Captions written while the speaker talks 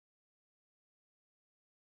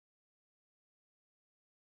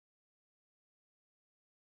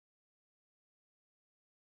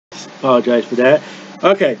Apologize for that.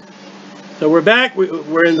 Okay, so we're back.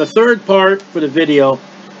 We're in the third part for the video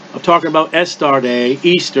of talking about IESAHSTTAERR,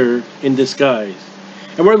 Easter in disguise.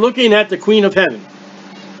 And we're looking at the Queen of Heaven.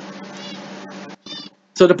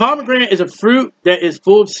 So the pomegranate is a fruit that is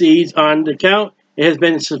full of seeds. On the account, it has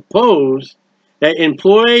been supposed that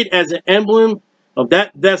employed as an emblem of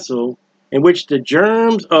that vessel in which the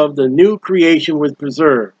germs of the new creation was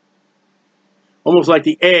preserved. Almost like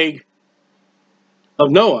the egg of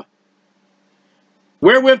Noah,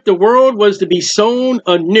 wherewith the world was to be sown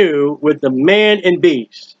anew with the man and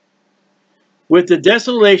beast. With the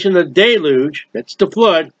desolation of the deluge, that's the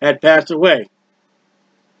flood, had passed away.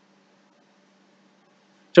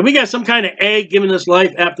 So we got some kind of egg giving us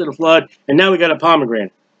life after the flood, and now we got a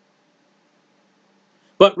pomegranate.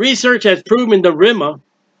 But research has proven the rima,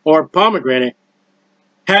 or pomegranate,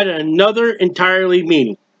 had another entirely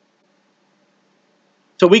meaning.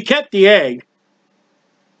 So we kept the egg.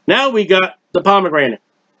 Now we got the pomegranate,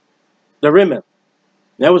 the rima.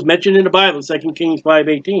 That was mentioned in the Bible, 2 Kings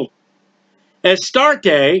 5:18.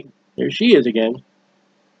 IESAHSTTTAERR, there she is again,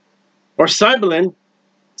 or Cybelin,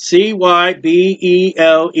 Cybelem,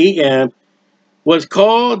 was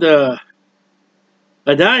called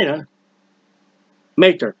Adina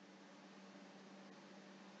Mater.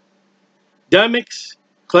 Dummix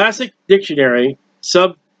Classic Dictionary,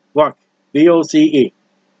 Subvoc, VOCE.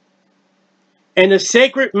 And the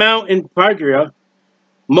sacred mount in Padria,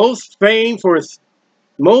 most famed for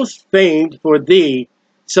the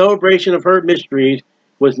celebration of her mysteries,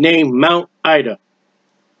 was named Mount Ida.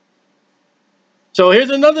 So here's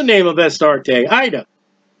another name of IESAHSTTTAERR, Ida.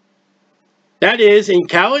 That is, in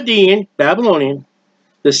Chaldean, Babylonian,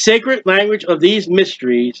 the sacred language of these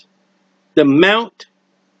mysteries, the Mount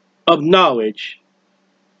of Knowledge,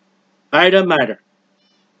 Ida Mater.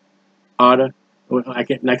 Ada, I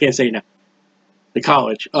can't say it now. The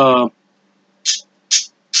college,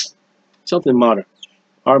 something mater,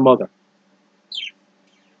 our mother.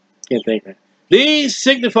 Can't think of it. These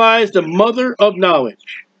signifies the mother of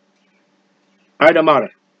knowledge, Ida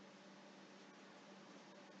Mater.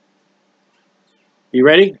 You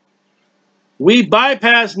ready? We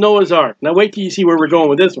bypass Noah's Ark. Now wait till you see where we're going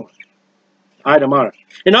with this one. Ida Mater.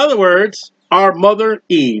 In other words, our mother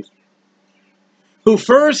Eve, who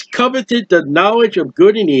first coveted the knowledge of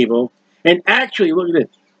good and evil, and actually, look at this,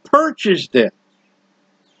 purchased it.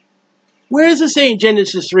 Where does it say in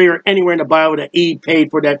Genesis 3 or anywhere in the Bible that Eve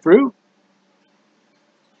paid for that fruit?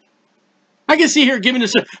 I can see her giving a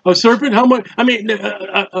serpent, how much, I mean,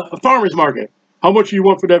 a farmer's market. How much do you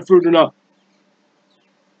want for that fruit or not?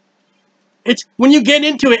 It's, when you get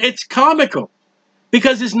into it, it's comical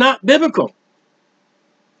because it's not biblical.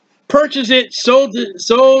 Purchase it, sold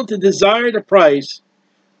to desire the price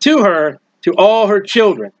to her, to all her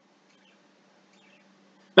children.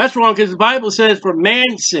 That's wrong because the Bible says for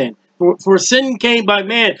man sin. For sin came by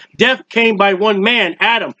man. Death came by one man,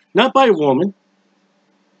 Adam, not by a woman.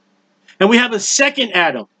 And we have a second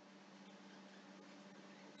Adam.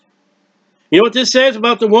 You know what this says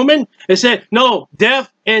about the woman? It said, no, death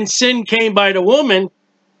and sin came by the woman.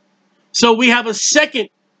 So we have a second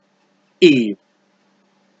Eve.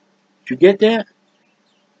 Did you get that?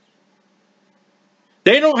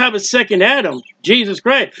 They don't have a second Adam, Jesus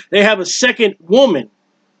Christ. They have a second woman,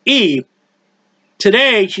 Eve.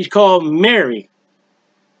 Today, she's called Mary.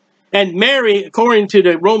 And Mary, according to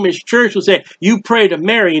the Roman church, will say, you pray to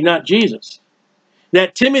Mary, not Jesus.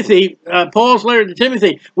 That Timothy, Paul's letter to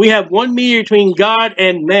Timothy, we have one mediator between God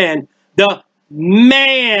and man, the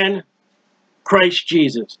man, Christ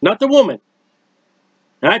Jesus, not the woman.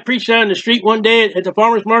 And I preached out in the street one day at the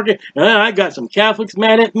farmer's market, and I got some Catholics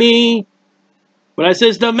mad at me. But I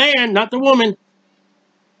says the man, not the woman.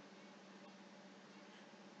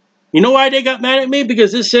 You know why they got mad at me?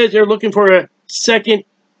 Because this says they're looking for a second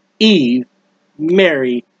Eve,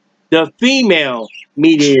 Mary, the female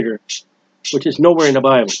mediator, which is nowhere in the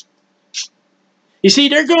Bible. You see,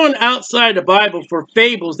 they're going outside the Bible for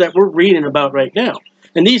fables that we're reading about right now.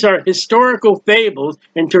 And these are historical fables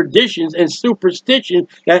and traditions and superstitions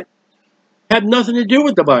that have nothing to do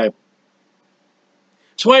with the Bible.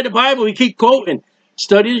 That's why the Bible, we keep quoting,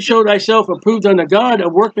 study to show thyself approved unto God, a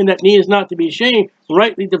workman that needs not to be ashamed,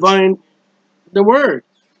 rightly divine the word.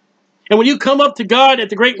 And when you come up to God at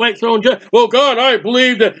the great white throne, well, God, I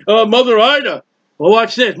believe that Mother Ida. Well,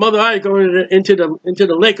 watch this. Mother Ida going into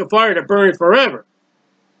the lake of fire that burns forever.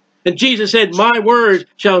 And Jesus said, my words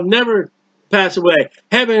shall never pass away.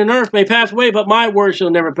 Heaven and earth may pass away, but my words shall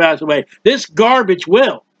never pass away. This garbage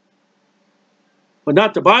will. But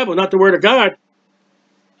not the Bible, not the word of God.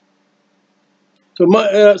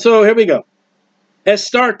 So here we go.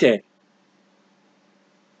 IESAHSTTTAERR.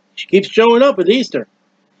 She keeps showing up at Easter.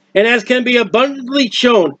 And as can be abundantly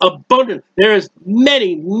shown, there is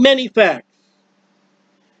many, many facts,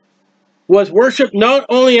 was worshipped not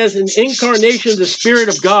only as an incarnation of the Spirit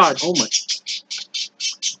of God. Oh my.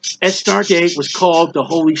 Astarte was called the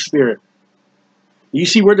Holy Spirit. You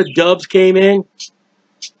see where the doves came in?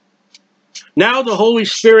 Now the Holy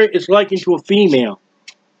Spirit is likened to a female.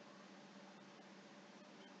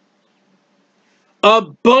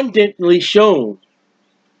 Abundantly shown.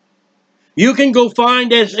 You can go find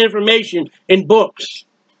this information in books.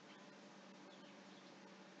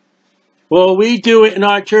 Well, we do it in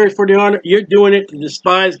our church for the honor. You're doing it to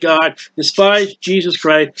despise God, despise Jesus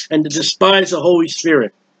Christ, and to despise the Holy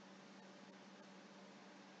Spirit.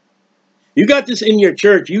 You got this in your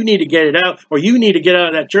church. You need to get it out, or you need to get out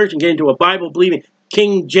of that church and get into a Bible-believing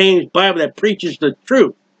King James Bible that preaches the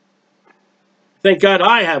truth. Thank God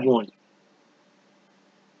I have one.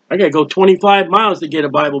 I got to go 25 miles to get a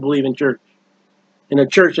Bible-believing church, in a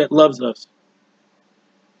church that loves us.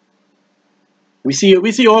 We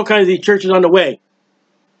see all kinds of these churches on the way.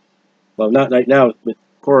 Well, not right now with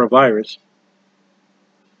coronavirus.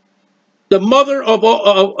 The mother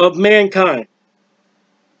of mankind.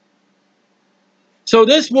 So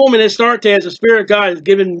this woman, Astarte, as the Spirit of God, has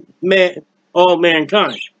given all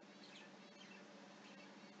mankind.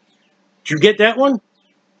 Did you get that one?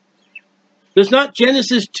 Does not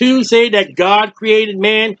Genesis 2 say that God created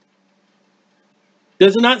man?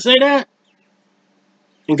 Does it not say that?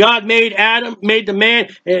 And God made Adam, made the man,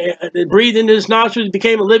 breathed into his nostrils,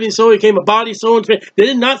 became a living soul, became a body, soul, and spirit. Did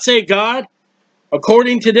it not say God?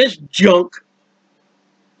 According to this junk,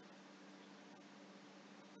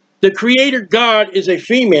 the Creator God is a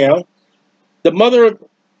female, the mother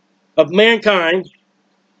of mankind.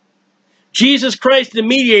 Jesus Christ, the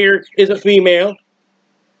mediator, is a female.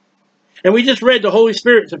 And we just read the Holy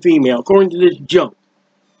Spirit is a female, according to this junk.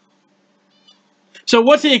 So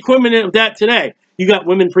what's the equivalent of that today? You got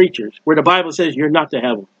women preachers, where the Bible says you're not to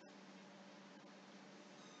have them.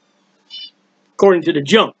 According to the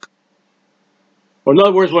junk. Or in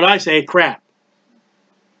other words, what I say, crap.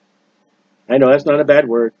 I know, that's not a bad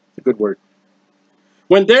word. It's a good word.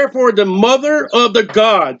 When therefore the mother of the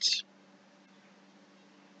gods.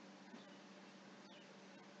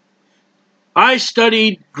 I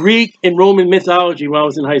studied Greek and Roman mythology when I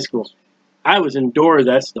was in high school. I was indoors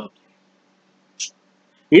that stuff.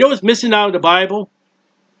 You know what's missing out of the Bible?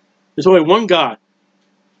 There's only one God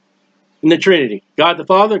in the Trinity. God the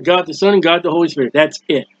Father, God the Son, and God the Holy Spirit. That's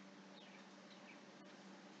it.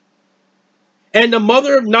 And the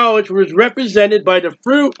mother of knowledge was represented by the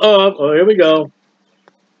fruit of, oh, here we go,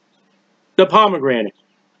 the pomegranate.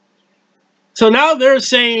 So now they're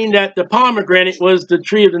saying that the pomegranate was the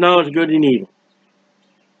tree of the knowledge of good and evil.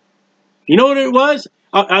 You know what it was?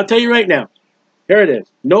 I'll tell you right now. Here it is.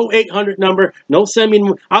 No 800 number, no semi.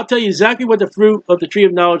 I'll tell you exactly what the fruit of the tree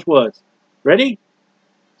of knowledge was. Ready?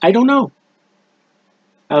 I don't know.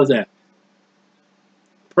 How's that?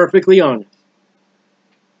 Perfectly honest.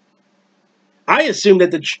 I assume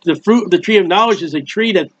that the fruit of the tree of knowledge is a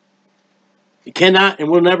tree that cannot and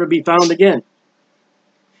will never be found again.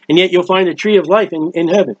 And yet you'll find a tree of life in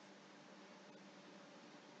heaven.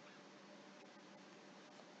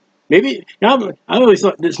 Maybe, I always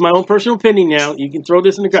thought, this is my own personal opinion now, you can throw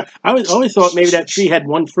this in the ground. I always thought maybe that tree had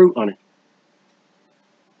one fruit on it.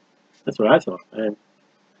 That's what I thought. And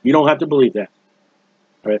you don't have to believe that.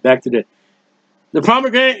 All right, back to this. The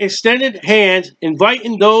pomegranate extended hands,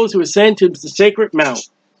 inviting those who ascend to the sacred mount.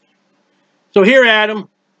 So here, Adam,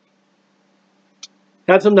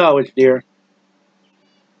 have some knowledge, dear.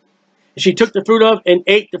 She took the fruit of and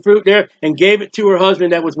ate the fruit there and gave it to her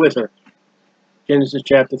husband that was with her. Genesis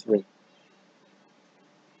chapter 3.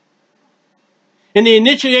 In the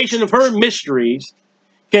initiation of her mysteries,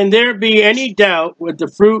 can there be any doubt what the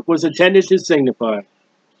fruit was intended to signify?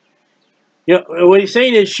 You know, what he's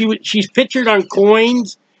saying is she's pictured on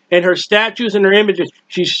coins and her statues and her images.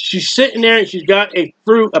 She's sitting there and she's got a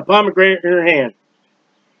fruit, a pomegranate in her hand.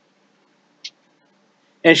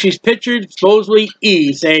 And she's pictured supposedly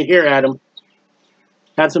Eve saying, here, Adam,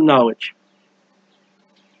 have some knowledge.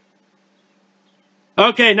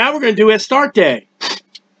 Okay, now we're going to do Astarte.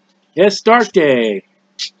 Astarte.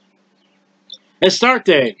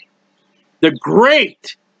 Astarte, the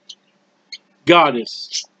great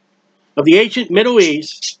goddess of the ancient Middle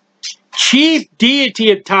East, chief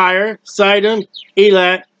deity of Tyre, Sidon,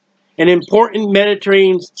 Eilat, an important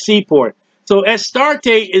Mediterranean seaport. So Astarte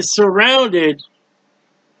is surrounded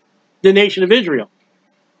the nation of Israel.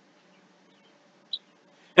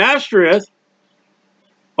 Ashtoreth,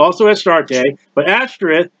 also Astarte, but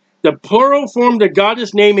Ashtoreth, the plural form of the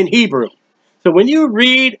goddess name in Hebrew. So when you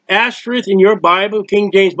read asterisk in your Bible,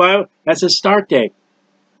 King James Bible, that's Astarte.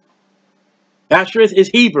 Asterisk is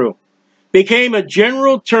Hebrew. Became a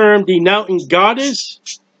general term denoting goddess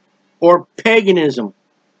or paganism.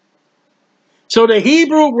 So the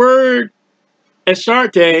Hebrew word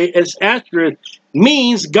Astarte, as asterisk,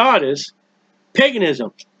 means goddess,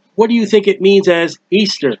 paganism. What do you think it means as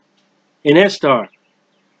Easter in Estar?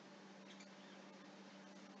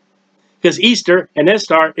 Because Easter and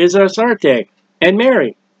Estar is Astarte and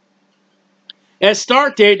Mary.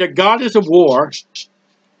 Astarte, the goddess of war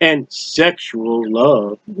and sexual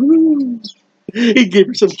love. He gave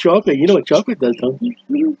her some chocolate. You know what chocolate does, don't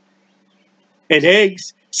you? And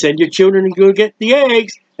eggs. Send your children to go get the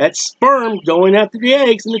eggs. That's sperm going after the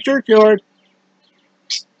eggs in the churchyard.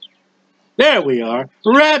 There we are.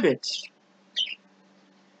 Rabbits.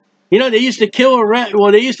 You know, they used to kill a rabbit.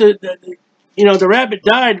 Well, they used to, you know, the rabbit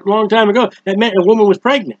died a long time ago. That meant a woman was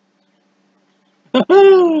pregnant.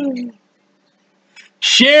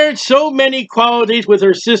 Shared so many qualities with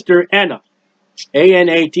her sister Anna,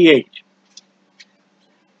 A-N-A-T-H,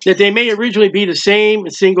 that they may originally be the same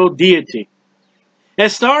single deity.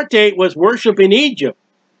 Astarte was worshipped in Egypt.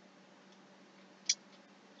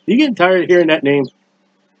 You getting tired of hearing that name?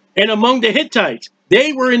 And among the Hittites,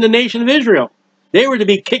 they were in the nation of Israel. They were to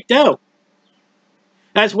be kicked out,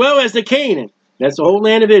 as well as the Canaan. That's the whole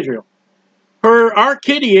land of Israel. Her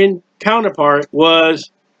Akkadian counterpart was,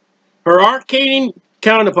 ready,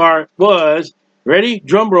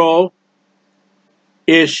 drum roll,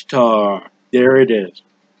 Ishtar. There it is.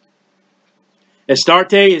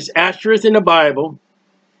 Astarte is asterisk in the Bible,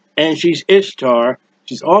 and she's Ishtar.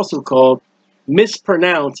 She's also called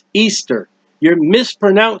mispronounced Easter. You're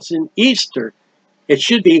mispronouncing Easter. It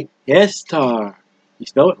should be Estar. You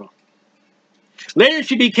spell it wrong. Later,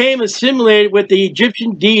 she became assimilated with the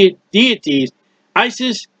Egyptian deities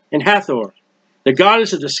Isis and Hathor, the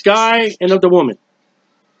goddess of the sky and of the woman.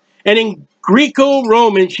 And in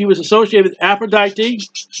Greco-Roman, she was associated with Aphrodite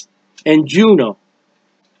and Juno.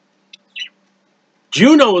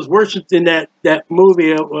 Juno was worshipped in that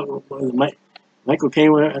movie. Michael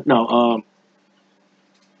Caine. No.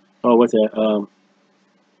 What's that?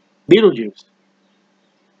 Beetlejuice.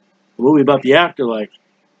 A movie about the afterlife.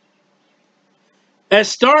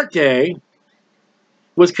 Astarte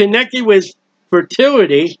was connected with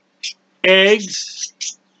fertility, eggs,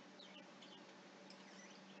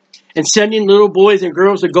 and sending little boys and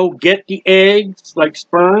girls to go get the eggs, like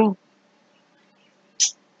sperm.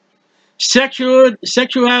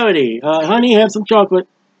 Sexuality. Honey, have some chocolate.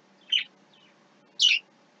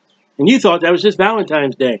 And you thought that was just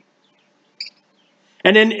Valentine's Day.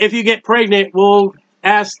 And then if you get pregnant, we'll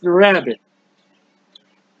ask the rabbit.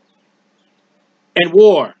 And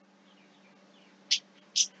war.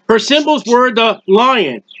 Her symbols were the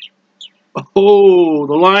lion. Oh,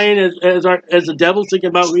 the lion as the devil thinking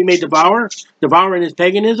about who he may devour. Devouring his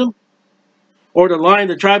paganism. Or the lion,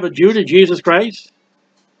 the tribe of Judah, Jesus Christ.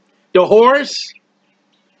 The horse,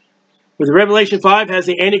 with Revelation 5, has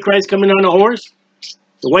the Antichrist coming on a horse,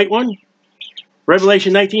 the white one.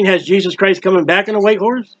 Revelation 19 has Jesus Christ coming back on a white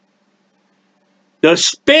horse. The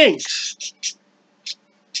Sphinx.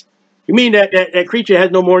 You mean that creature has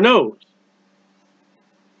no more nose?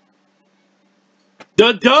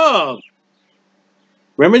 The dove.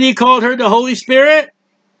 Remember he called her the Holy Spirit?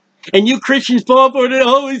 And you Christians fall for the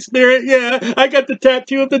Holy Spirit. Yeah, I got the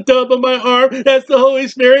tattoo of the dove on my arm. That's the Holy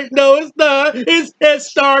Spirit. No, it's not. It's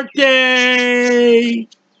Astarte.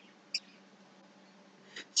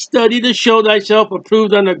 Study to show thyself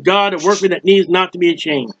approved unto God, a workman that needs not to be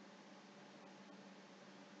ashamed.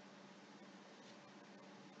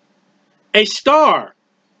 A star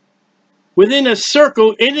within a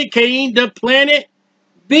circle indicating the planet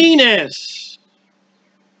Venus.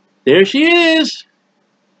 There she is.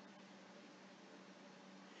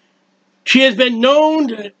 She has been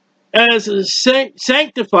known as a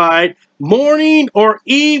sanctified morning or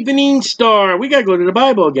evening star. We got to go to the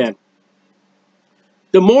Bible again.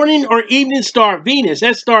 The morning or evening star, Venus,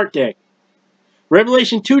 Astarte.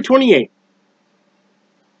 Revelation 2:28.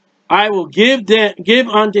 I will give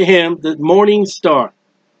unto him the morning star.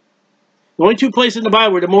 The only two places in the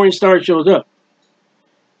Bible where the morning star shows up.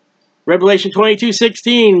 Revelation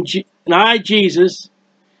 22:16. And I, Jesus,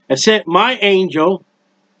 have sent my angel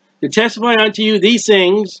to testify unto you these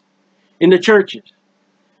things in the churches.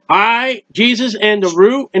 I, Jesus, and the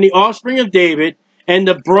root and the offspring of David, and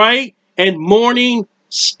the bright and morning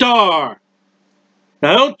star.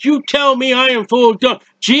 Now don't you tell me I am full of dumb.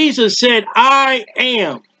 Jesus said, I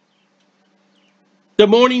am the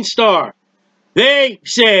morning star. They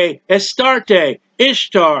say Astarte,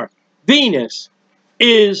 Ishtar, Venus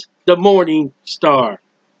is the morning star.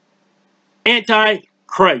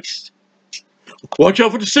 Antichrist. Watch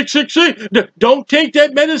out for the 666. Don't take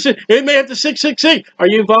that medicine. It may have the 666. Are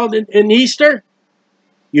you involved in Easter?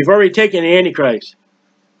 You've already taken the Antichrist.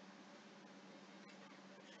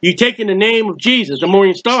 You've taken the name of Jesus, the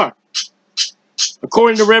morning star.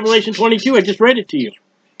 According to Revelation 22, I just read it to you.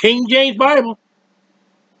 King James Bible.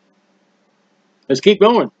 Let's keep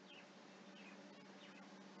going.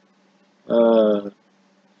 The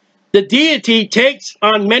deity takes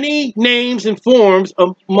on many names and forms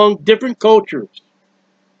among different cultures.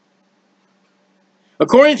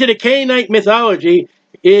 According to the Canaanite mythology,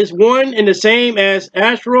 is one and the same as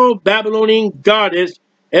Astro-Babylonian goddess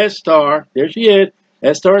Ishtar. There she is.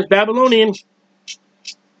 Ishtar is Babylonian.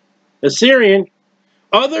 Assyrian.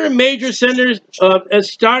 Other major centers of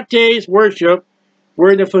Astarte's worship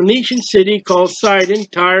were the Phoenician city called Sidon,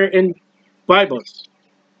 Tyre, and Byblos.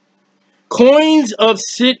 Coins of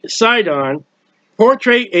Sidon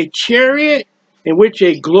portray a chariot in which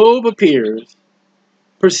a globe appears,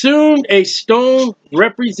 presumed a stone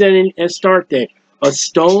representing Astarte. A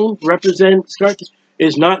stone representing Astarte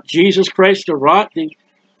is not Jesus Christ the rock.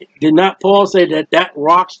 Did not Paul say that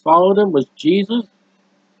rock followed him was Jesus?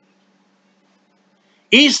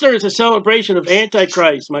 Easter is a celebration of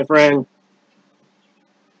Antichrist, my friend.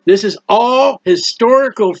 This is all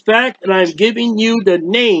historical fact, and I'm giving you the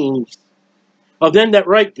names of them that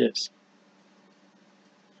write this.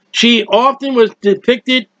 She often was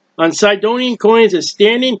depicted on Sidonian coins as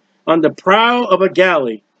standing on the prow of a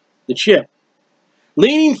galley, the ship,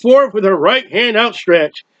 leaning forward with her right hand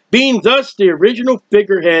outstretched, being thus the original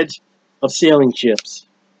figureheads of sailing ships.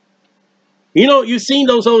 You know, you've seen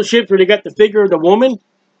those old ships where they got the figure of the woman?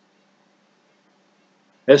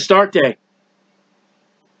 Astarte.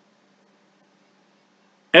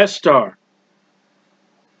 Ishtar.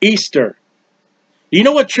 Easter. Do you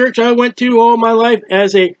know what church I went to all my life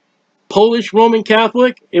as a Polish Roman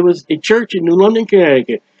Catholic? It was a church in New London,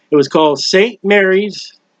 Connecticut. It was called St.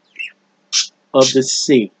 Mary's of the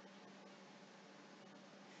Sea.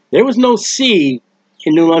 There was no sea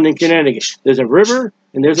in New London, Connecticut. There's a river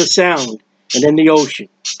and there's a sound and then the ocean.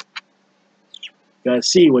 You gotta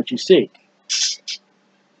see what you see.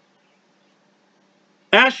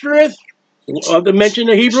 Ashtoreth, of the mention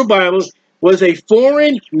of the Hebrew Bible, was a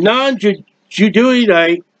foreign,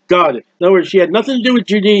 non-Judaite goddess. In other words, she had nothing to do with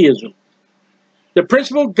Judaism. The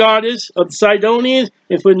principal goddess of the Sidonians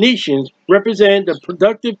and Phoenicians represent the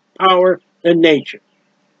productive power in nature.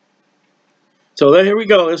 So here we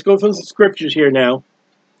go. Let's go from some scriptures here now.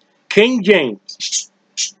 King James,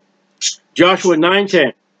 Joshua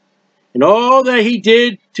 9:10. And all that he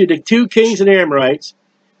did to the two kings of the Amorites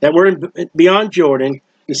that were beyond Jordan,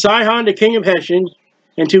 to Sihon the king of Heshbon,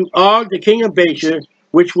 and to Og the king of Bashan,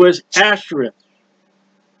 which was Ashtoreth.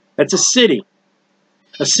 That's a city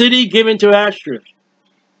given to Ashtoreth.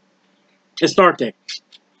 Astarte.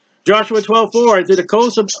 Joshua 12:4, and to the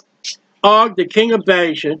coast of Og the king of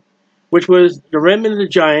Bashan, which was the remnant of the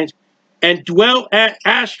giants, and dwelt at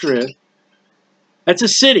Ashtoreth. That's a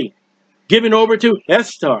city given over to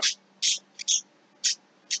Ishtar.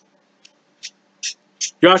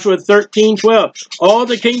 Joshua 13:12. All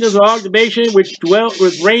the kingdoms of Og the Bashan which dwelt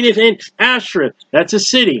reigneth in Ashtoreth. That's a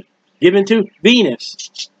city given to Venus.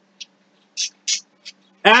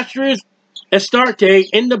 Ashtoreth, Astarte,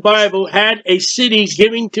 in the Bible had a city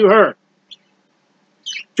given to her.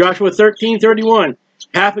 Joshua 13:31.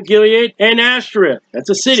 Half of Gilead and Ashtoreth. That's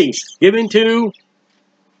a city given to,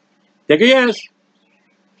 take a guess,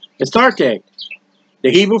 Astarte.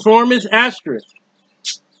 The Hebrew form is Ashtoreth.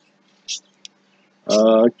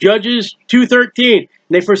 Judges 2:13.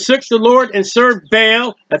 They forsook the Lord and served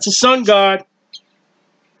Baal. That's the sun god.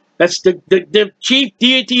 That's the chief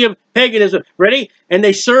deity of paganism. Ready? And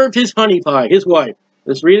they served his honey pie, his wife.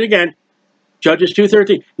 Let's read it again. Judges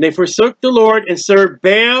 2:13. They forsook the Lord and served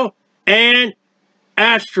Baal and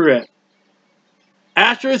Ashtoreth.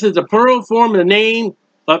 Ashtoreth is the plural form of the name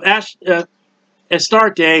of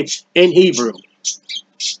Astarte in Hebrew.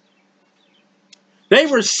 They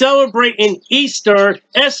were celebrating Easter,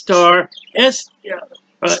 Ishtar,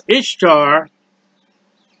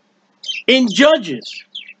 in Judges.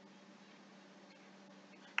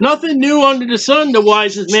 Nothing new under the sun, the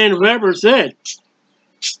wisest man have ever said.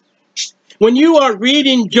 When you are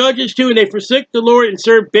reading Judges 2 and they forsook the Lord and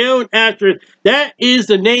served Baal and Ashtoreth, that is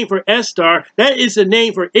the name for Ishtar. That is the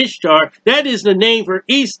name for Ishtar. That is the name for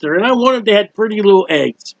Easter. And I wonder if they had pretty little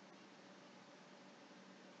eggs.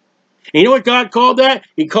 And you know what God called that?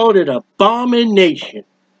 He called it abomination.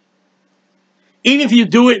 Even if you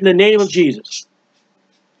do it in the name of Jesus.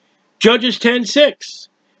 Judges 10:6.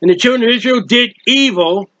 And the children of Israel did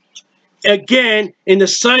evil again in the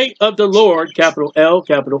sight of the Lord, capital L,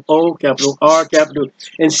 capital O, capital R, capital,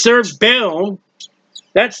 and served Balaam.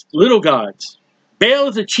 That's little gods. Baal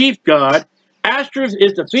is the chief god. Ashtoreth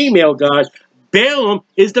is the female god. Balaam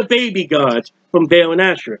is the baby god from Baal and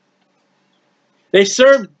Ashtoreth. They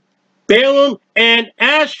served Balaam and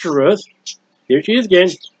Ashtoreth. Here she is again.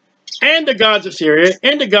 And the gods of Syria,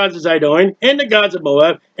 and the gods of Zidon, and the gods of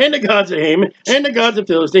Moab, and the gods of Haman, and the gods of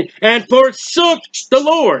Philistine, and forsook the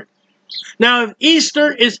Lord. Now, if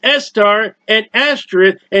Easter is Estar and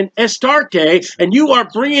Ashtoreth and Astarte, and you are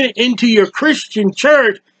bringing it into your Christian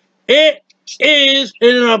church, it is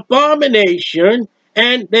an abomination,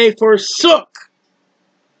 and they forsook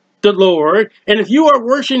the Lord. And if you are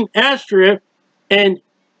worshiping Ashtoreth and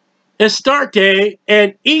Astarte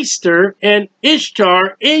and Easter and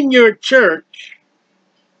Ishtar in your church,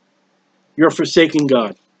 you're forsaking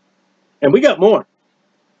God. And we got more.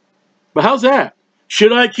 But how's that?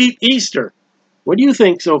 Should I keep Easter? What do you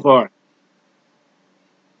think so far?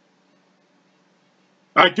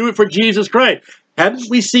 I do it for Jesus Christ. Haven't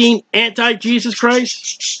we seen anti-Jesus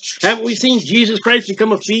Christ? Haven't we seen Jesus Christ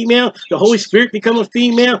become a female? The Holy Spirit become a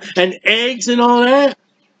female? And eggs and all that?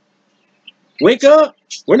 Wake up.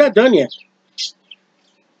 We're not done yet.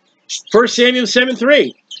 1 Samuel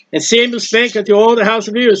 7:3. And Samuel spake unto all the house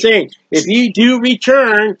of Israel, saying, if ye do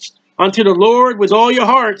return unto the Lord with all your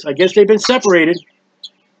hearts, I guess they've been separated.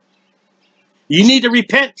 You need to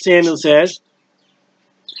repent, Samuel says.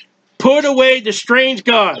 Put away the strange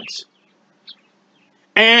gods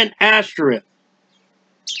and Ashtoreth.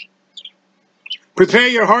 Prepare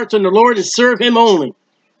your hearts unto the Lord and serve him only.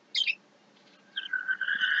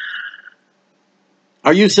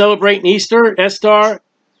 Are you celebrating Easter, Estar,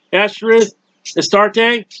 Ashtoreth,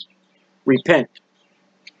 Astarte? Repent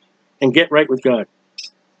and get right with God.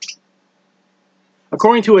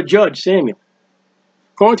 According to a judge, Samuel.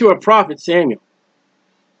 According to a prophet, Samuel.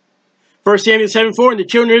 1 Samuel 7:4, and the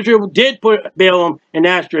children of Israel did put Balaam and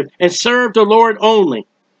Ashtoreth and served the Lord only.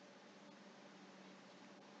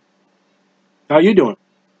 How are you doing?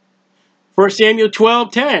 1 Samuel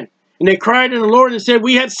 12:10, and they cried unto the Lord and said,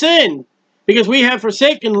 we have sinned, because we have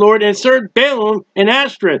forsaken the Lord and served Balaam and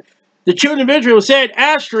Ashtoreth. The children of Israel said,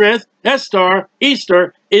 Ashtoreth, Estar,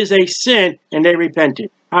 Easter is a sin, and they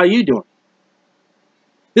repented. How are you doing?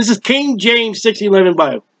 This is King James 6:11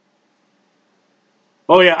 Bible.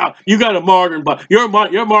 Oh yeah, you got a modern Bible. Your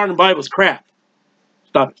modern Bible's crap.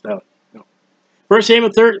 Stop it, Styly. No. 1 Samuel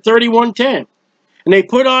 31:10. And they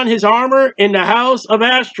put on his armor in the house of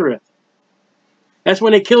Ashtoreth. That's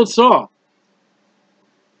when they killed Saul.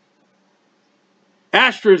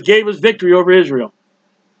 Ashtoreth gave us victory over Israel.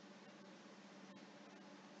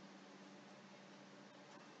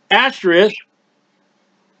 Ashtoreth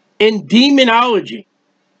in demonology.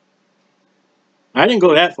 I didn't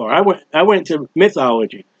go that far. I went to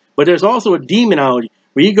mythology. But there's also a demonology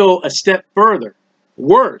where you go a step further.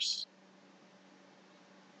 Worse.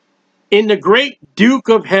 In the great Duke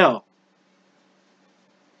of Hell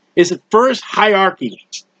is the first hierarchy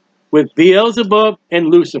with Beelzebub and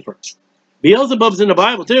Lucifer. Beelzebub's in the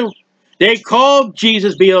Bible too. They called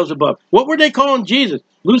Jesus Beelzebub. What were they calling Jesus?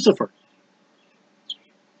 Lucifer.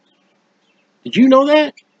 Did you know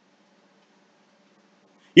that?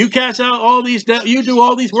 You cast out all these, you do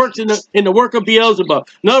all these works in the work of Beelzebub.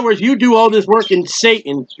 In other words, you do all this work in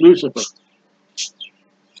Satan, Lucifer.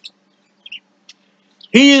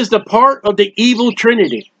 He is the part of the evil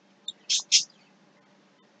trinity.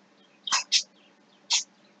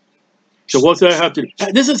 So what's that have to do?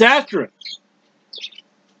 This is Ashtoreth.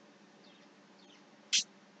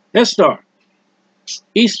 Estar.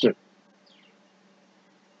 Easter.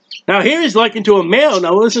 Now here he's likened to a male.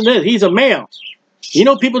 Now listen to this. He's a male. You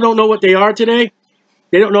know people don't know what they are today?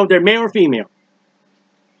 They don't know if they're male or female.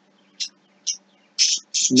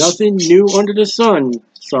 Nothing new under the sun,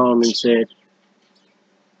 Solomon said.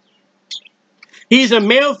 He's a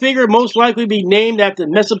male figure, most likely be named after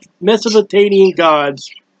Mesopotamian gods.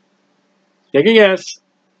 Take a guess.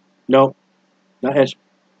 No, not Esra.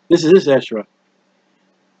 This is Esra.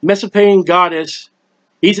 Mesopotamian goddess.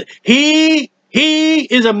 He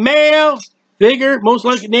is a male figure, most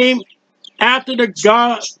likely named after the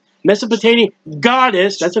god Mesopotamian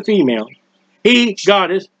goddess. That's a female. He,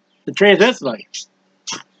 goddess, the transvestite.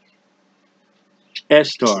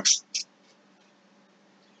 Estar.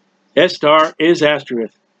 Estar is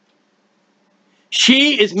Ashtoreth.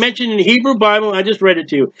 She is mentioned in the Hebrew Bible, I just read it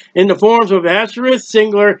to you, in the forms of Ashtoreth,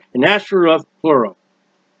 singular, and Ashtoreth, plural.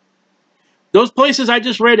 Those places I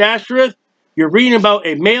just read, Ashtoreth, you're reading about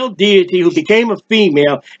a male deity who became a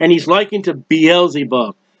female, and he's likened to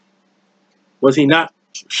Beelzebub. Was he not?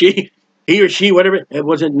 She? he or she, whatever,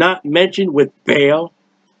 was it not mentioned with Baal?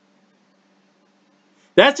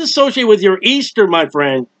 That's associated with your Easter, my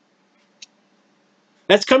friend.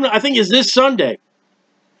 That's coming, I think, is this Sunday.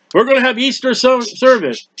 We're going to have Easter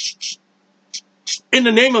service. In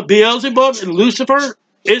the name of Beelzebub and Lucifer,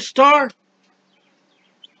 Ishtar?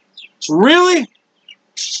 Really?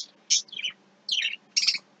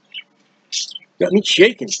 Got me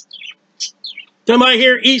shaking. Time I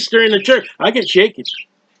hear Easter in the church, I get shaken.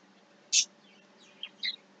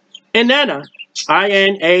 Inanna,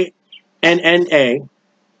 I-N-A-N-N-A,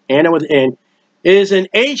 Anna with N, is an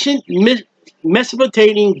ancient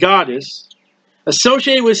Mesopotamian goddess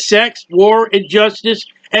associated with sex, war, injustice,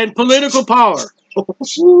 and political power.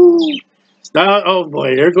 Oh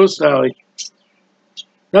boy, there goes Styly.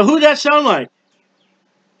 Now who that sound like?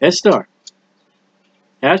 Ishtar.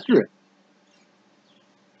 Asterisk.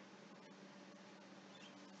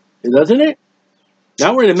 Doesn't it?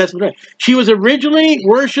 Now we're in the Mesopotamia. She was originally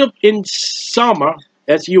worshipped in Sumer,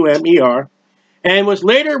 S-U-M-E-R, and was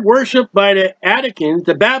later worshipped by the Atticans,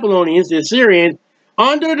 the Babylonians, the Assyrians,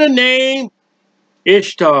 under the name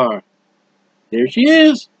Ishtar. There she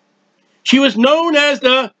is. She was known as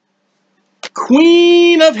the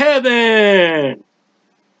Queen of Heaven.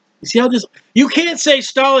 You see how this... You can't say,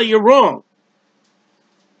 Styly, you're wrong.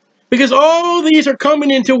 Because all these are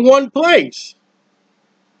coming into one place.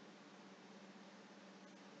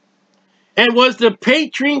 And was the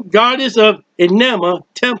patron goddess of Inanna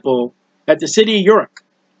temple at the city of Uruk,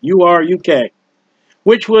 U-R-U-K,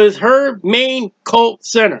 which was her main cult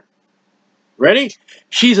center. Ready?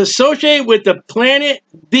 She's associated with the planet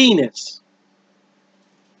Venus.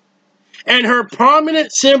 And her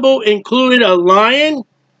prominent symbol included a lion.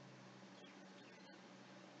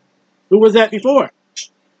 Who was that before?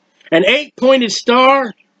 An 8-pointed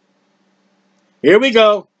star. Here we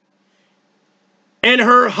go. And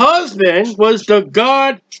her husband was the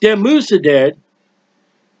god Demuseded,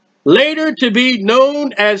 later to be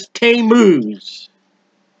known as Tammuz.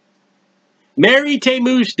 Merry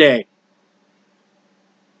Tammuz Day.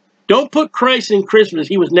 Don't put Christ in Christmas.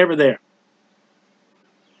 He was never there.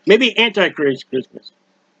 Maybe Antichrist Christmas.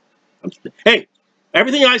 Hey,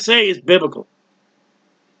 everything I say is biblical.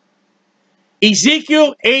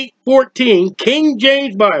 Ezekiel 8:14, King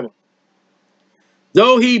James Bible.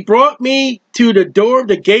 Though he brought me to the door of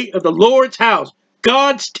the gate of the Lord's house,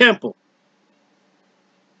 God's temple,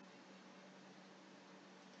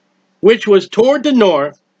 which was toward the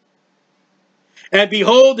north, and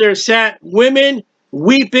behold, there sat women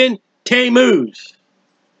weeping Tammuz.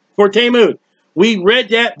 For Tammuz. We read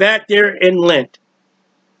that back there in Lent.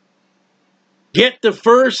 Get the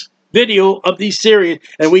first video of these series,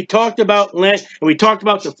 and we talked about Lent, and we talked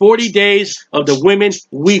about the 40 days of the women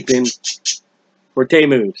weeping for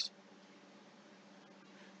Tammuz.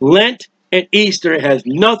 Lent and Easter has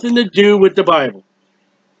nothing to do with the Bible.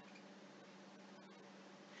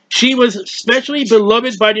 She was especially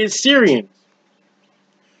beloved by the Assyrians,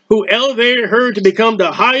 who elevated her to become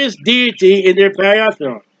the highest deity in their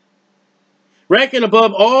pantheon, ranking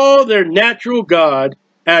above all their natural god,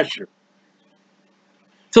 Asher.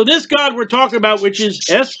 So this god we're talking about, which is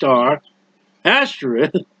Ishtar,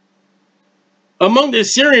 Ashtoreth, among the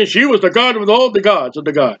Assyrians, she was the god of all the gods of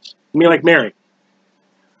the gods. I mean, like Mary.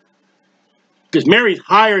 Because Mary's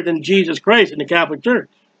higher than Jesus Christ in the Catholic Church.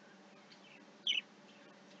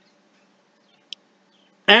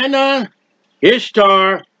 Anna,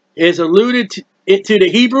 Ishtar, is alluded to the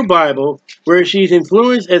Hebrew Bible, where she's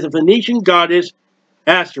influenced as a Phoenician goddess,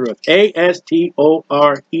 Ashtoreth, A-S-T-O-R-E-T-A.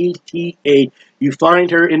 You find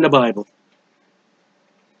her in the Bible.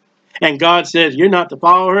 And God says, you're not to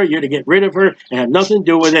follow her, you're to get rid of her, and have nothing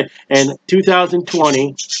to do with it. And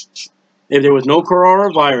 2020, if there was no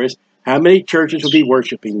coronavirus, how many churches would be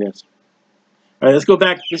worshiping this? All right, let's go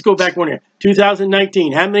back 1 year.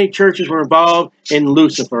 2019, how many churches were involved in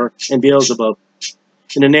Lucifer and Beelzebub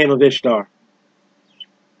in the name of Ishtar?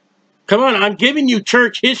 Come on, I'm giving you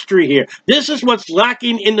church history here. This is what's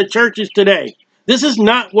lacking in the churches today. This is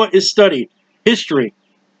not what is studied. History.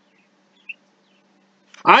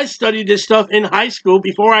 I studied this stuff in high school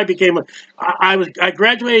before I became I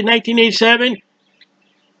graduated in 1987.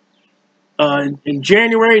 In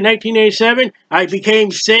January 1987, I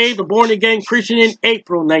became saved, a born-again Christian in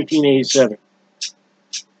April 1987.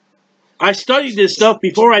 I studied this stuff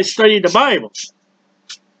before I studied the Bible.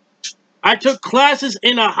 I took classes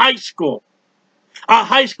in a high school.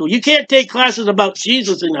 You can't take classes about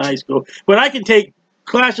Jesus in high school, but I can take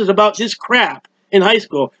classes about this crap in high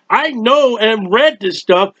school. I know and read this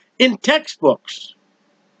stuff in textbooks.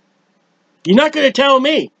 You're not going to tell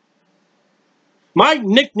me. My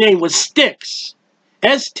nickname was Sticks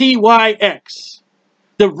S-T-Y-X.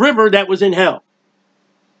 The river that was in hell.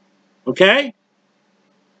 Okay?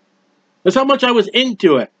 That's how much I was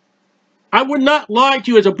into it. I would not lie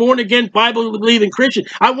to you as a born-again, Bible-believing Christian.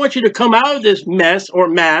 I want you to come out of this mess or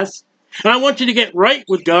mass, and I want you to get right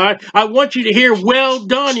with God. I want you to hear, well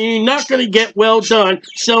done, and you're not going to get well done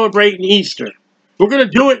celebrating Easter. We're going to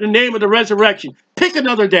do it in the name of the resurrection. Pick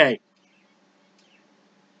another day.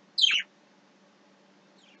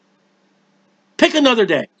 Pick another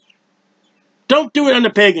day. Don't do it on the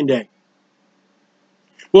pagan day.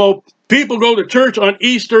 Well, people go to church on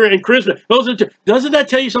Easter and Christmas. Doesn't that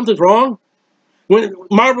tell you something's wrong? When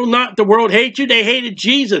marvel not the world hates you, they hated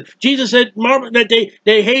Jesus. Jesus said, marvel that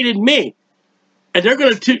they hated me. And they're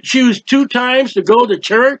going to choose 2 times to go to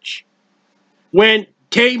church when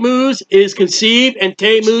Tammuz is conceived and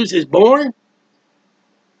Tammuz is born?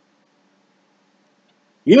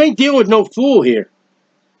 You ain't dealing with no fool here.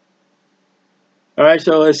 All right,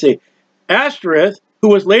 so let's see. Ashtoreth, who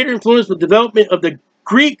was later influenced with the development of the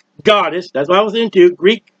Greek goddess, that's what I was into,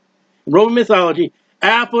 Greek, Roman mythology,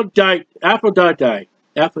 Aphrodite, I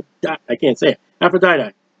can't say it,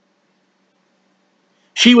 Aphrodite.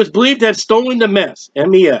 She was believed to have stolen the mess,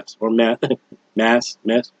 M-E-S, or mess,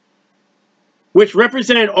 which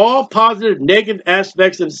represented all positive, negative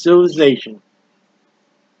aspects of civilization.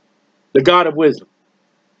 The god of wisdom.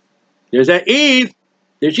 There's that Eve.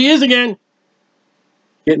 There she is again.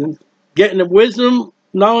 Getting the wisdom,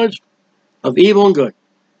 knowledge of evil and good.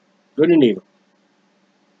 Good and evil.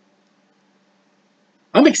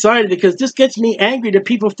 I'm excited because this gets me angry that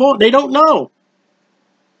people fall. They don't know.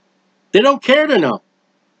 They don't care to know.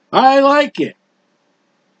 I like it.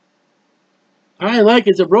 I like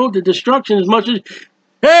it. It's a road to destruction as much as,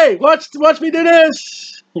 hey, watch me do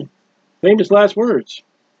this. Famous last words.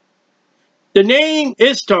 The name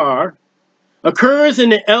Ishtar occurs in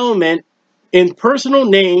the element in personal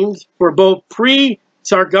names for both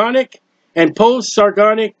pre-Sargonic and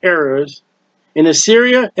post-Sargonic eras in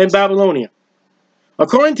Assyria and Babylonia.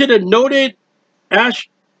 According to the noted a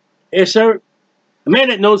man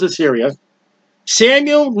that knows Assyria,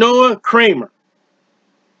 Samuel Noah Kramer.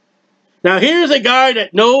 Now here's a guy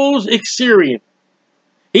that knows Assyrian.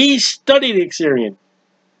 He studied Assyrian.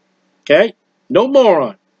 Okay? No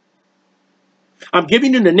moron. I'm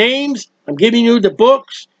giving you the names. I'm giving you the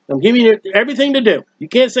books. I'm giving you everything to do. You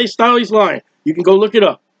can't say Styly's lying. You can go look it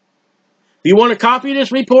up. If you want a copy of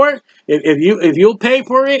this report, if you'll pay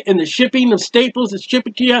for it and the shipping of staples and ship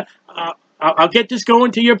it to you, I'll get this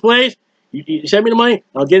going to your place. You send me the money,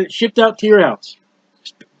 I'll get it shipped out to your house.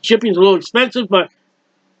 Shipping's a little expensive, but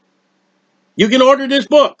you can order this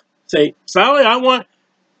book. Say, Styly, I want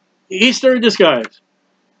Easter in disguise.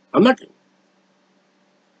 I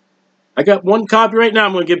got 1 copy right now.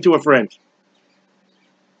 I'm going to give it to a friend.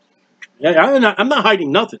 I'm not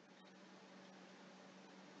hiding nothing.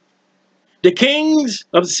 The kings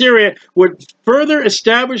of Syria would further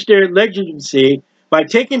establish their legitimacy by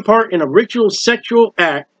taking part in a ritual sexual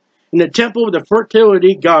act in the temple of the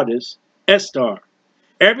fertility goddess, Ishtar,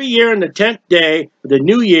 every year on the 10th day of the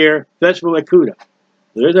New Year festival at Kuda.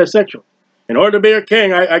 There's that sexual. In order to be a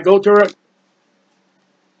king, I go to her.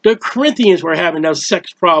 The Corinthians were having those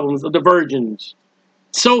sex problems of the virgins.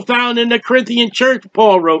 So found in the Corinthian church,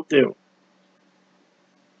 Paul wrote to.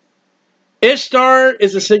 Ishtar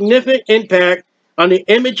is a significant impact on the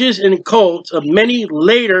images and cults of many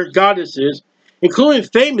later goddesses, including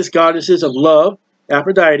famous goddesses of love,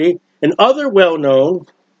 Aphrodite, and other well-known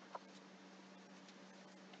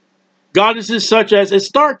goddesses such as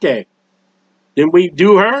Astarte. Didn't we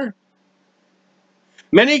do her?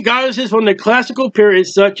 Many goddesses from the classical period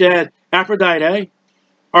such as Aphrodite,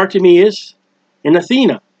 Artemis, and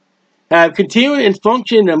Athena have continued and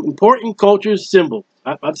functioned in important cultures symbols.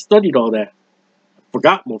 I've studied all that. I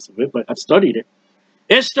forgot most of it, but I've studied it.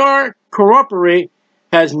 Ishtar corroborate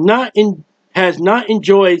has not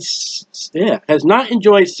enjoyed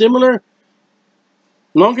similar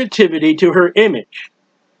longevity to her image.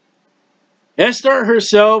 Ishtar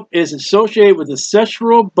herself is associated with the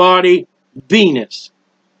sexual body Venus.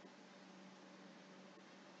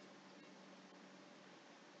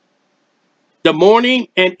 The morning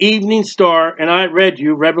and evening star, and I read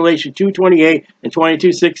you Revelation 2:28 and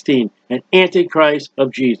 22:16, an antichrist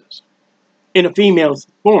of Jesus in a female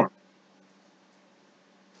form.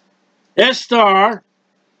 Ishtar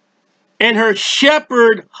and her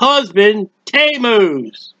shepherd husband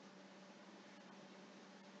Tammuz.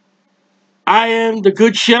 I am the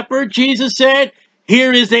good shepherd, Jesus said.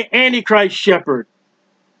 Here is the antichrist shepherd.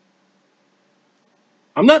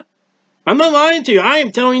 I'm not lying to you. I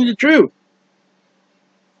am telling you the truth.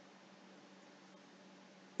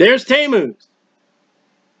 There's Tammuz.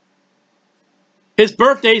 His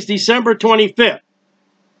birthday is December 25th.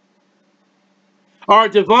 Our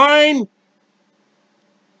divine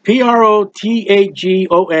Protagonistes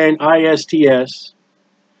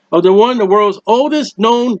of the world's oldest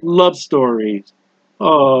known love stories.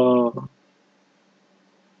 Oh,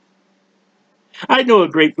 I know a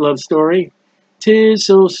great love story. 'Tis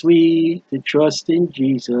so sweet to trust in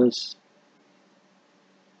Jesus.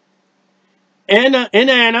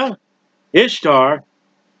 Anna, Ishtar,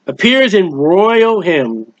 appears in royal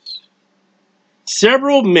hymns,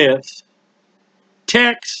 several myths,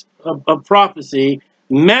 texts of prophecy,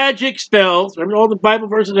 magic spells. Remember all the Bible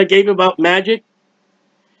verses I gave you about magic?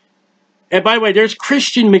 And by the way, there's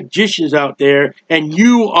Christian magicians out there, and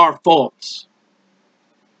you are false.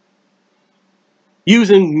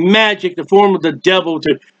 Using magic, the form of the devil,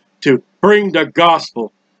 to bring the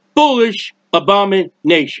gospel. Foolish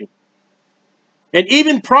abomination. And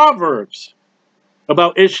even Proverbs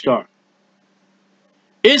about Ishtar.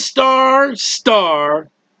 Ishtar star,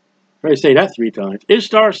 I say that 3 times.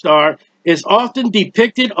 Ishtar star is often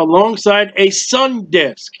depicted alongside a sun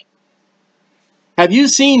disk. Have you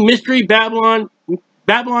seen Mystery Babylon,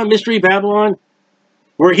 Mystery Babylon,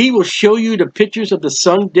 where he will show you the pictures of the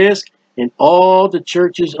sun disk in all the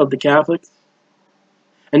churches of the Catholics?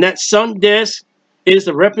 And that sun disk is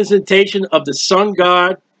the representation of the sun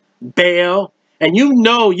god, Baal. And you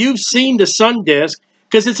know, you've seen the sun disk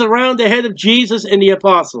because it's around the head of Jesus and the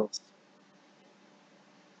apostles.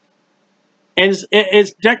 And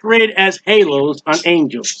it's decorated as halos on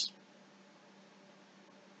angels.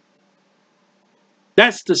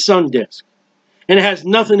 That's the sun disk. And it has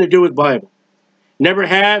nothing to do with Bible. Never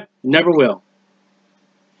have, never will.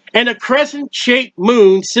 And a crescent-shaped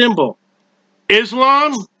moon symbol.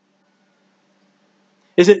 Islam?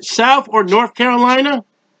 Is it South or North Carolina?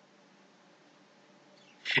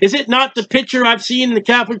 Is it not the picture I've seen in the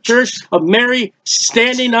Catholic Church of Mary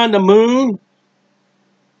standing on the moon?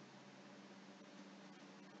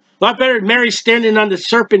 A lot better than Mary standing on the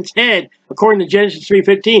serpent's head, according to Genesis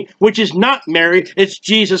 3:15, which is not Mary, it's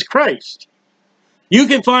Jesus Christ. You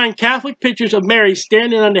can find Catholic pictures of Mary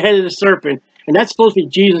standing on the head of the serpent, and that's supposed to be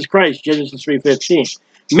Jesus Christ, Genesis 3:15.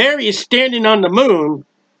 Mary is standing on the moon,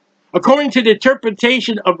 according to the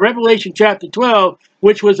interpretation of Revelation chapter 12,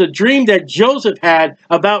 which was a dream that Joseph had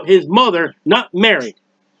about his mother, not Mary.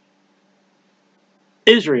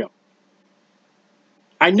 Israel.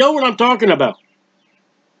 I know what I'm talking about.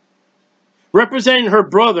 Representing her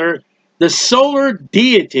brother, the solar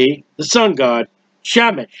deity, the sun god,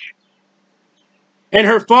 Shamash. And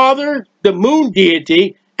her father, the moon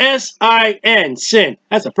deity, S-I-N, Sin.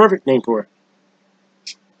 That's a perfect name for her.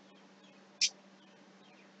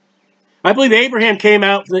 I believe Abraham came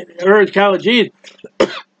out from the Ur of Chaldees,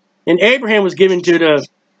 and Abraham was given to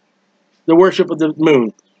the worship of the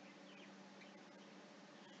moon.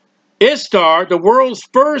 Ishtar, the world's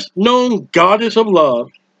first known goddess of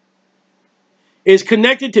love, is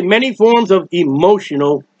connected to many forms of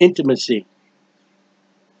emotional intimacy.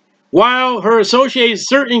 While her associations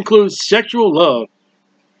certainly include sexual love,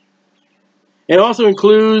 it also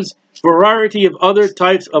includes a variety of other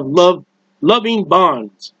types of loving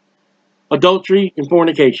bonds, adultery, and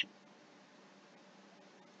fornication.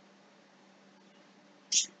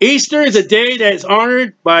 Easter is a day that is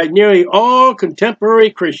honored by nearly all contemporary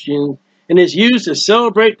Christians and is used to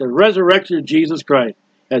celebrate the resurrection of Jesus Christ.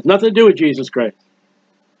 It has nothing to do with Jesus Christ.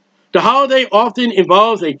 The holiday often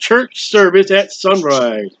involves a church service at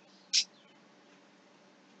sunrise.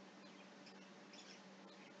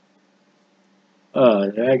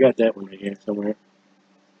 I got that one right here somewhere.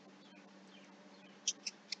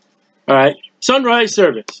 All right, sunrise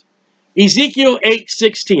service. Ezekiel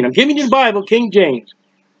 8:16. I'm giving you the Bible, King James.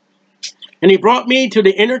 And he brought me to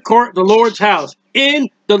the inner court of the Lord's house, in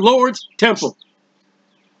the Lord's temple.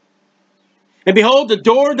 And behold, the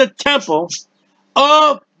door of the temple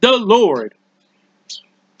of the Lord,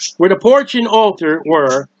 where the porch and altar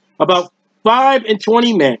were, about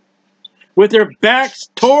 25 men, with their backs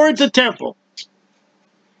towards the temple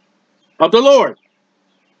of the Lord,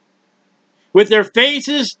 with their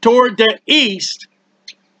faces toward the east.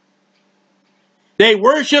 They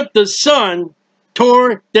worship the sun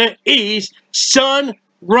toward the east.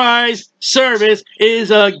 Sunrise service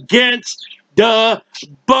is against the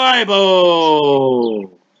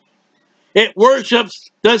Bible. It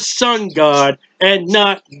worships the sun god and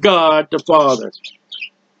not God the Father.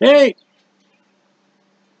 Hey,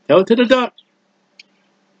 tell it to the duck.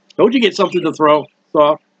 Told you get something to throw.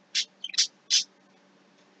 Soft.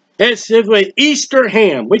 It's simply Easter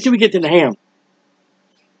ham. Wait till we get to the ham.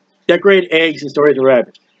 Decorated eggs and stories of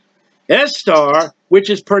rabbits. Ishtar,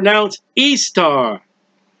 which is pronounced Eastar,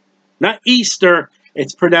 Not Easter.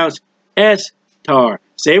 It's pronounced S-tar.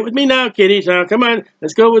 Say it with me now, kiddies. Now, come on.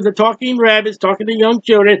 Let's go with the talking rabbits, talking to young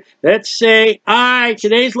children. Let's say I.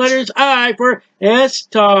 Today's letter is I for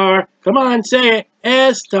S-tar. Come on, say it.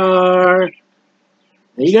 S-tar.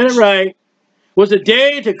 You got it right. Was a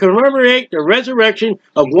day to commemorate the resurrection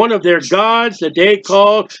of one of their gods that they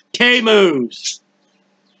called Tammuz.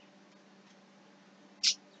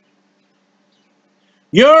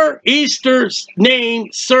 Your Easter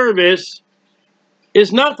name service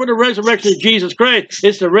is not for the resurrection of Jesus Christ.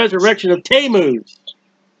 It's the resurrection of Tammuz,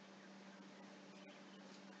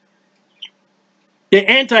 the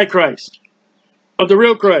Antichrist of the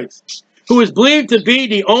real Christ, who is believed to be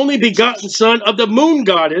the only begotten son of the moon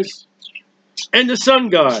goddess and the sun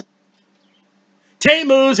god.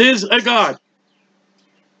 Tammuz is a god.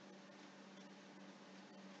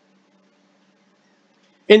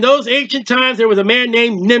 In those ancient times, there was a man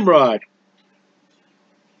named Nimrod,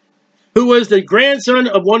 who was the grandson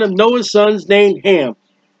of one of Noah's sons named Ham.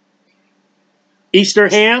 Easter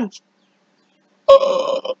ham?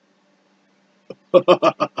 Oh.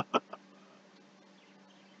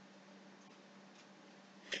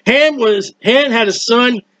 Ham had a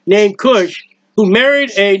son named Cush, who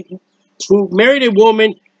married a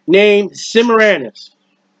woman named Semiramis.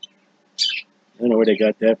 I don't know where they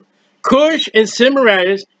got that from. Cush and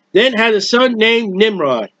Semiramis then had a son named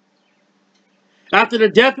Nimrod. After the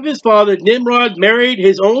death of his father, Nimrod married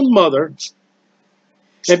his own mother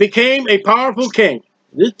and became a powerful king.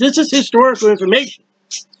 This is historical information.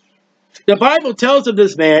 The Bible tells of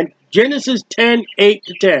this man, Genesis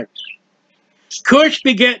 10:8-10. Cush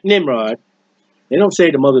begat Nimrod. They don't say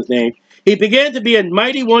the mother's name. He began to be a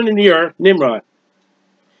mighty one in the earth, Nimrod.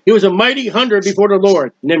 He was a mighty hunter before the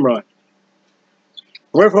Lord, Nimrod.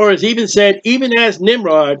 Wherefore is even said, even as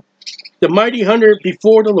Nimrod, the mighty hunter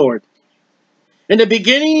before the Lord. And the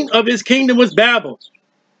beginning of his kingdom was Babel.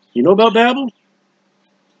 You know about Babel?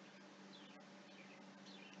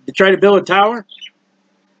 They try to build a tower?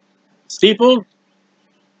 Steeple?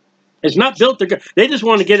 It's not built to God. They just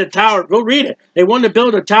want to get a tower. Go read it. They want to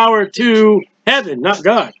build a tower to heaven, not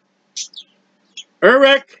God.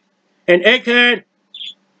 Uruk and Ekkad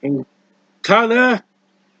and Calneh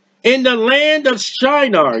in the land of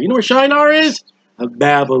Shinar. You know where Shinar is? Of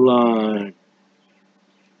Babylon.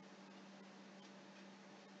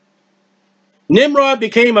 Nimrod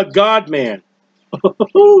became a god-man.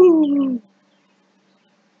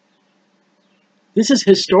 This is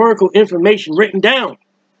historical information written down.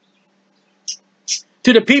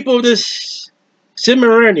 To the people of this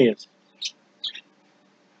Semiramis.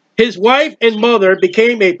 His wife and mother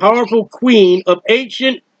became a powerful queen of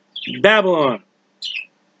ancient Babylon.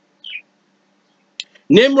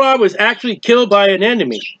 Nimrod was actually killed by an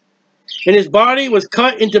enemy, and his body was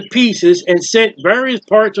cut into pieces and sent various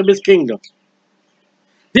parts of his kingdom.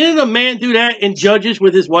 Didn't a man do that in Judges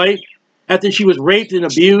with his wife after she was raped and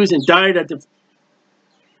abused and died at the...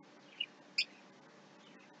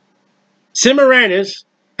 Semiramis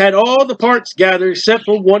had all the parts gathered except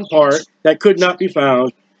for one part that could not be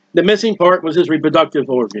found. The missing part was his reproductive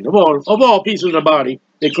organ. Of all pieces of the body,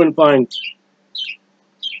 they couldn't find.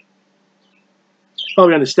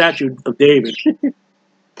 Probably on the statue of David.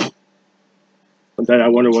 Sometimes I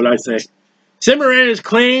wonder what I say. Semiramis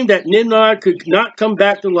claimed that Nimrod could not come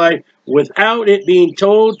back to life without it being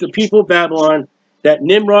told to people of Babylon that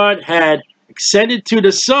Nimrod had ascended to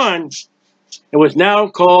the sun and was now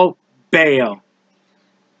called Baal.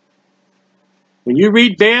 When you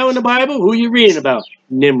read Baal in the Bible, who are you reading about?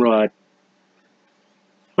 Nimrod.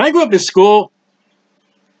 When I grew up in school,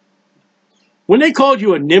 when they called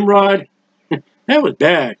you a Nimrod, that was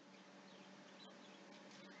bad.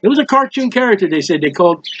 It was a cartoon character, they said they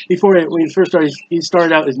called, before when he first started, he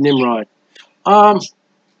started out as Nimrod. Oh,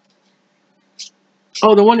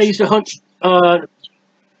 the one that used to hunt, Bugs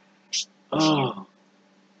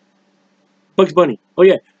Bunny. Oh,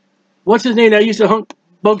 yeah. What's his name that used to hunt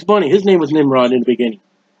Bugs Bunny? His name was Nimrod in the beginning.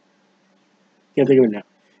 Can't think of it now.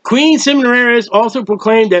 Queen Semiramis also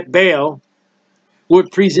proclaimed that Baal would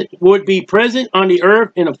be present on the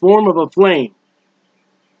earth in the form of a flame.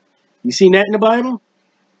 You seen that in the Bible?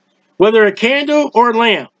 Whether a candle or a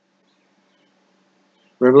lamp.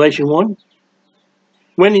 Revelation 1.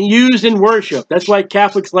 When used in worship. That's why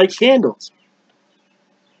Catholics like candles.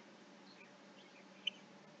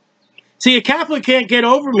 See, a Catholic can't get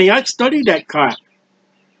over me. I studied that crap.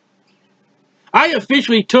 I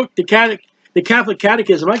officially took the Catholic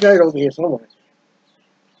Catechism. I got it over here somewhere.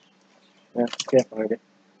 Yeah, can't find it.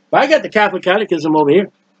 But I got the Catholic Catechism over here.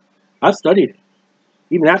 I studied it.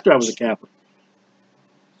 Even after I was a Catholic.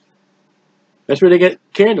 That's where they get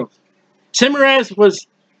candles. Semiramis was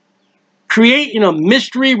creating a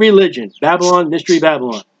mystery religion. Babylon, Mystery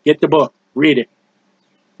Babylon. Get the book. Read it.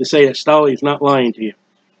 To say that Styly is not lying to you.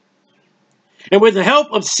 And with the help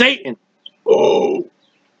of Satan,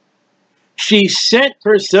 she set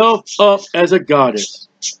herself up as a goddess.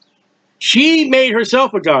 She made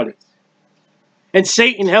herself a goddess. And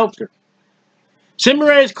Satan helped her.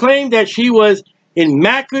 Semiramis claimed that she was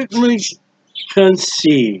immaculately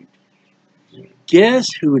conceived.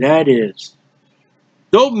 Guess who that is?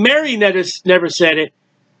 Though Mary never said it,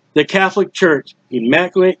 the Catholic Church,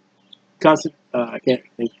 Immaculate Concept. I can't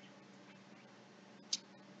think.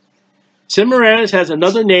 Semiramis has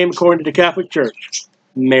another name according to the Catholic Church,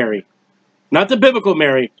 Mary. Not the biblical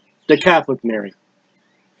Mary, the Catholic Mary.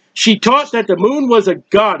 She taught that the moon was a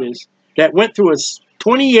goddess that went through a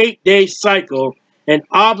 28-day cycle and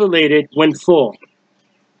ovulated when full.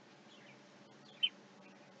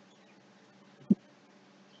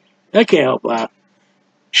 I can't help laugh.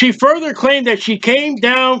 She further claimed that she came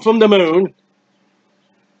down from the moon.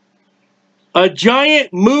 A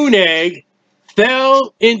giant moon egg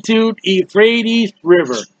fell into the Euphrates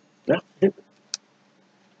River.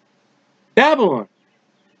 Babylon.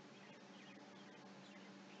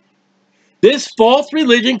 This false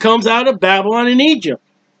religion comes out of Babylon and Egypt.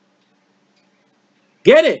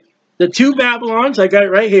 Get it? The two Babylons, I got it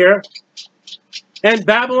right here. And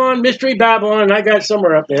Babylon, Mystery Babylon, I got it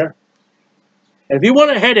somewhere up there. And if you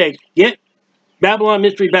want a headache, get Babylon,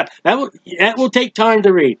 Mystery Babylon. That will take time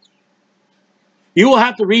to read. You will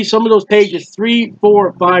have to read some of those pages 3,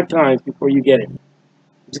 4, 5 times before you get it.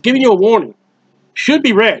 It's giving you a warning. Should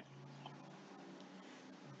be read.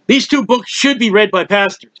 These two books should be read by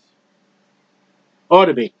pastors. Ought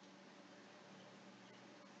to be.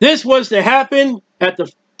 This was to happen at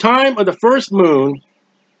the time of the first moon,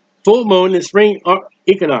 full moon, in spring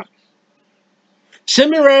equinox.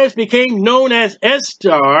 Semiramis became known as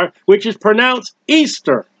IESAHSTTAERR, which is pronounced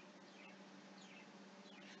Easter.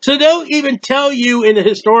 So they'll even tell you in the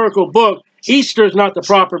historical book, Easter is not the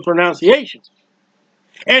proper pronunciation.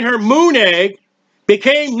 And her moon egg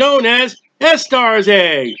became known as IESAHSTTAERR's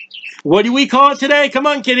egg. What do we call it today? Come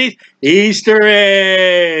on, kiddies. Easter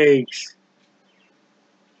eggs.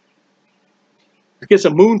 Get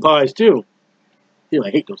some moon pies, too. I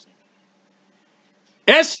hate those things.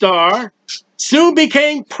 IESAHSTTAERR soon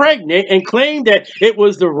became pregnant and claimed that it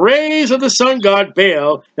was the rays of the sun god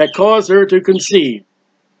Baal that caused her to conceive.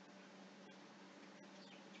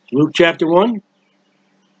 Luke chapter 1.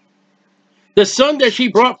 The son that she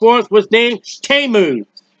brought forth was named Tammuz.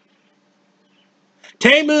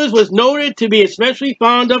 Tammuz was noted to be especially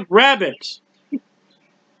fond of rabbits.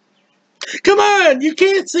 Come on, you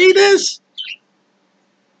can't see this?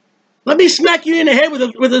 Let me smack you in the head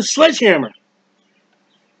with a sledgehammer.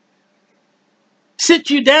 Sit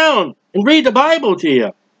you down and read the Bible to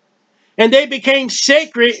you. And they became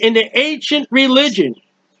sacred in the ancient religion.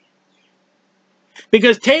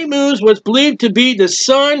 Because Tammuz was believed to be the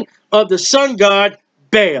son of the sun god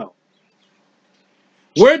Baal.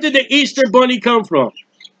 Where did the Easter bunny come from?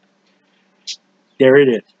 There it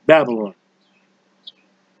is, Babylon.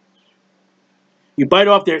 You bite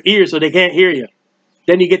off their ears so they can't hear you.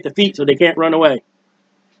 Then you get the feet so they can't run away.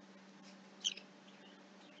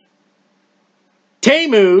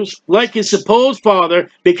 Tammuz, like his supposed father,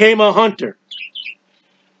 became a hunter.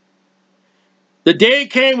 The day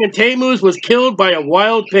came when Tammuz was killed by a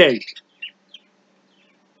wild pig.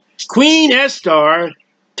 Queen Esther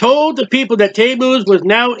told the people that Tammuz was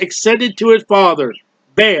now accessored to his father,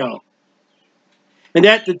 Baal, and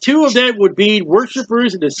that the two of them would be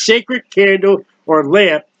worshippers of the sacred candle or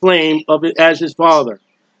lamp flame of it as his father,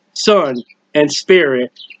 son, and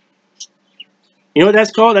spirit. You know what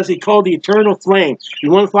that's called? That's called the eternal flame.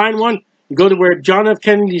 You want to find one? You go to where John F.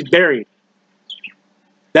 Kennedy's buried.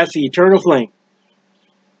 That's the eternal flame.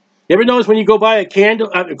 You ever notice when you go by a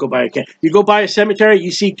candle? You go by a cemetery,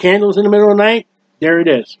 you see candles in the middle of the night? There it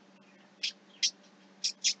is.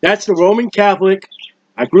 That's the Roman Catholic.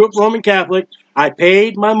 I grew up Roman Catholic. I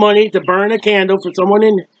paid my money to burn a candle for someone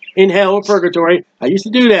in hell or purgatory. I used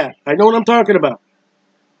to do that. I know what I'm talking about.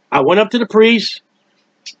 I went up to the priest,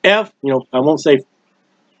 I won't say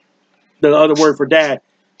the other word for dad,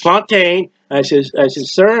 Fontaine. I said,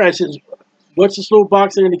 sir, what's this little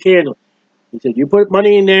box in the candle? He said, you put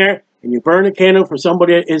money in there and you burn a candle for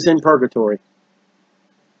somebody that is in purgatory.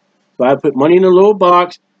 So I put money in a little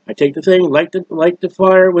box. I take the thing, light the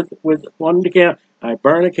fire with one of the candle. I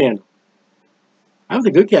burn a candle. I was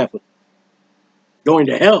a good Catholic. Going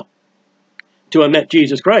to hell till I met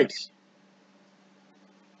Jesus Christ.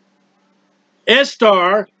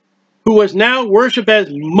 Esther, who was now worshipped as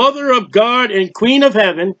Mother of God and Queen of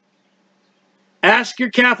Heaven, Ask your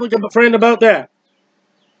Catholic friend about that.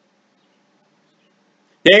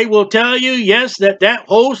 They will tell you, yes, that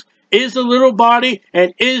host is the little body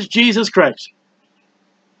and is Jesus Christ.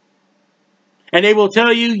 And they will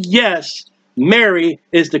tell you, yes, Mary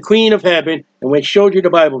is the Queen of Heaven, and we showed you the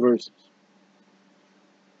Bible verses.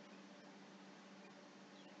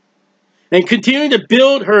 And continuing to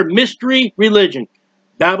build her mystery religion.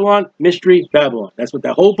 Babylon, mystery, Babylon. That's what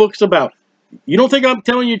that whole book's about. You don't think I'm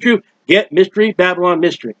telling you the truth? Get mystery, Babylon,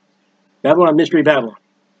 mystery. Babylon, mystery, Babylon.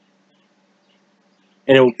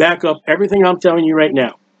 And it will back up everything I'm telling you right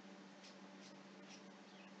now.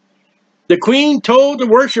 The queen told the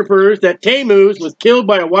worshippers that Tammuz was killed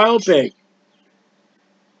by a wild pig.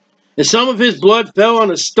 And some of his blood fell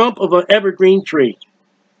on a stump of an evergreen tree.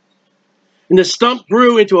 And the stump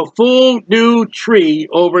grew into a full new tree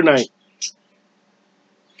overnight.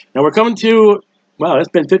 Now we're coming to, wow, it's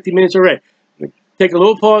been 50 minutes already. Take a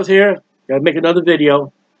little pause here. Got to make another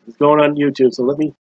video. It's going on YouTube, so let me